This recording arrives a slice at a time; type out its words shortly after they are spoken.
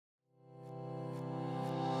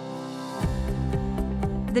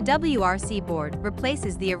The WRC board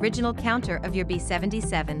replaces the original counter of your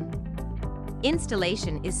B77.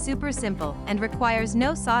 Installation is super simple and requires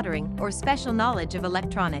no soldering or special knowledge of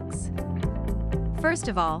electronics. First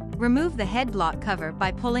of all, remove the head block cover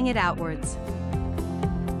by pulling it outwards.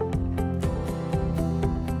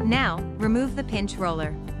 Now, remove the pinch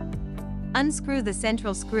roller. Unscrew the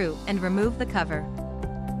central screw and remove the cover.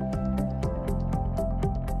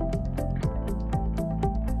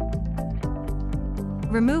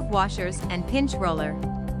 Remove washers and pinch roller.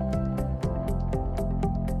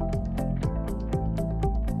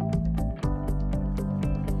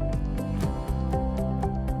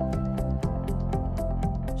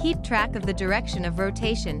 Keep track of the direction of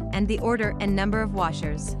rotation and the order and number of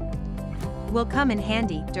washers. Will come in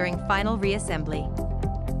handy during final reassembly.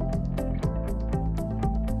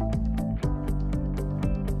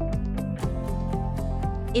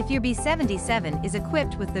 If your B77 is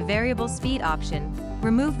equipped with the variable speed option,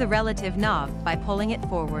 remove the relative knob by pulling it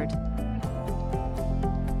forward.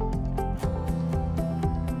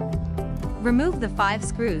 Remove the 5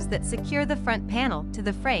 screws that secure the front panel to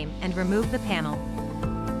the frame and remove the panel.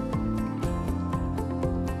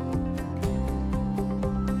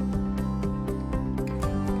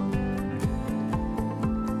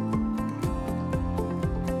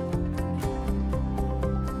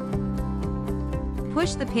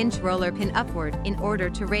 Push the pinch roller pin upward in order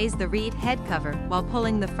to raise the reed head cover while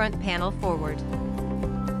pulling the front panel forward.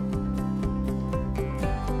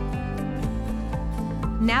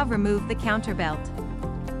 Now remove the counter belt.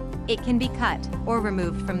 It can be cut or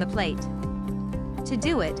removed from the plate. To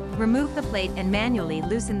do it, remove the plate and manually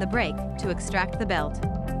loosen the brake to extract the belt.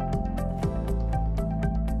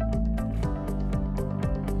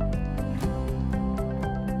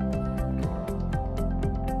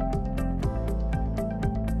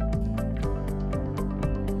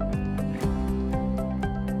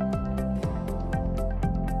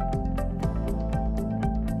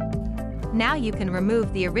 Now you can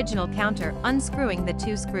remove the original counter unscrewing the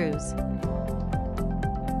 2 screws.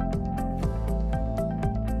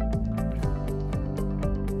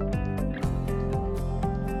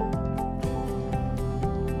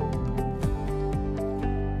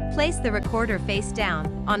 Place the recorder face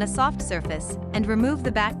down on a soft surface and remove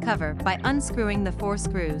the back cover by unscrewing the 4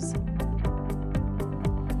 screws.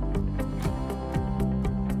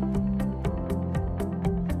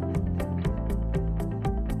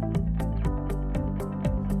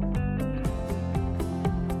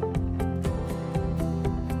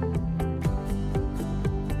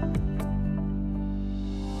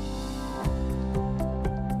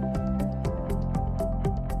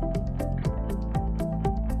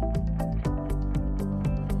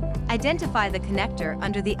 Identify the connector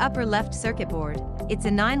under the upper left circuit board. It's a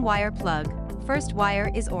 9-wire plug. First wire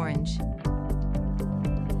is orange.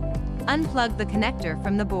 Unplug the connector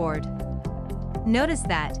from the board. Notice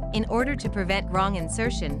that, in order to prevent wrong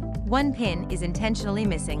insertion, 1 pin is intentionally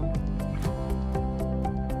missing.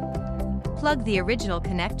 Plug the original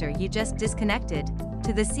connector you just disconnected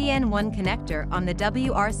to the CN1 connector on the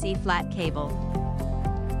WRC flat cable.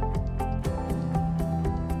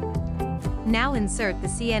 Now insert the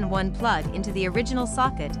CN1 plug into the original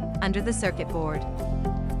socket under the circuit board.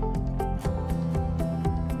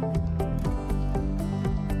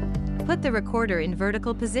 Put the recorder in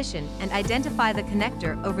vertical position and identify the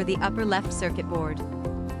connector over the upper left circuit board.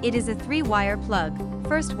 It is a 3-wire plug.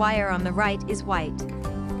 First wire on the right is white.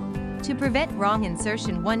 To prevent wrong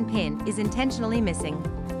insertion, 1 pin is intentionally missing.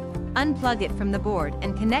 Unplug it from the board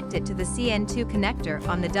and connect it to the CN2 connector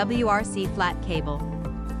on the WRC flat cable.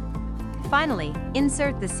 Finally,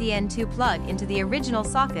 insert the CN2 plug into the original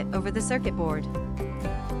socket over the circuit board.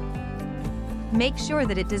 Make sure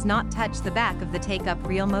that it does not touch the back of the take-up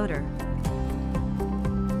reel motor.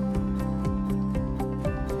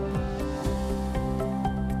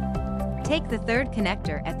 Take the 3rd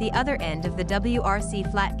connector at the other end of the WRC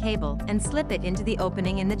flat cable and slip it into the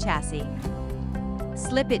opening in the chassis.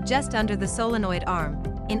 Slip it just under the solenoid arm,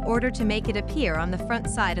 in order to make it appear on the front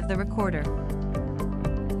side of the recorder.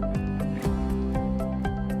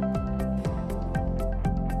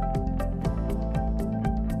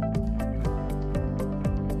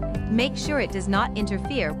 Make sure it does not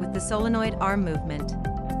interfere with the solenoid arm movement.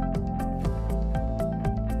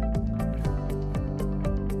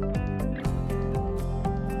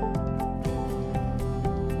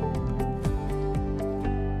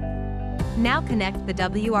 Now connect the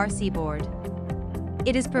WRC board.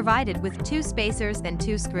 It is provided with 2 spacers and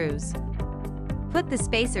 2 screws. Put the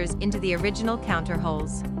spacers into the original counter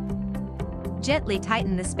holes. Gently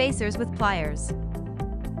tighten the spacers with pliers.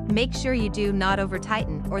 Make sure you do not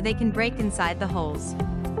over-tighten or they can break inside the holes.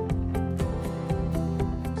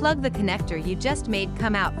 Plug the connector you just made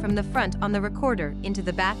come out from the front on the recorder into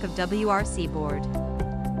the back of WRC board.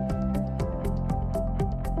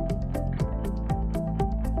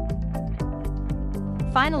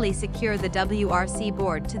 Finally, secure the WRC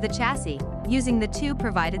board to the chassis using the 2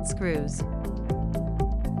 provided screws.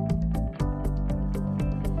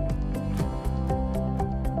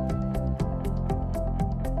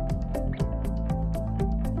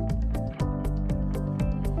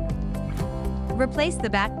 Replace the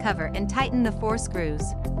back cover and tighten the 4 screws.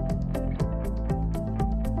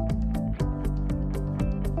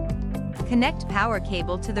 Connect power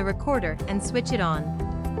cable to the recorder and switch it on.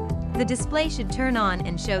 The display should turn on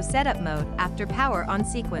and show setup mode after power on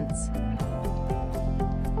sequence.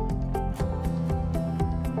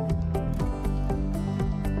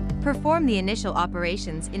 Perform the initial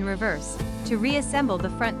operations in reverse to reassemble the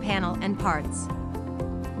front panel and parts.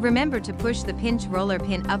 Remember to push the pinch roller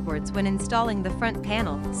pin upwards when installing the front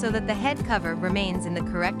panel so that the head cover remains in the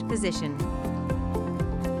correct position.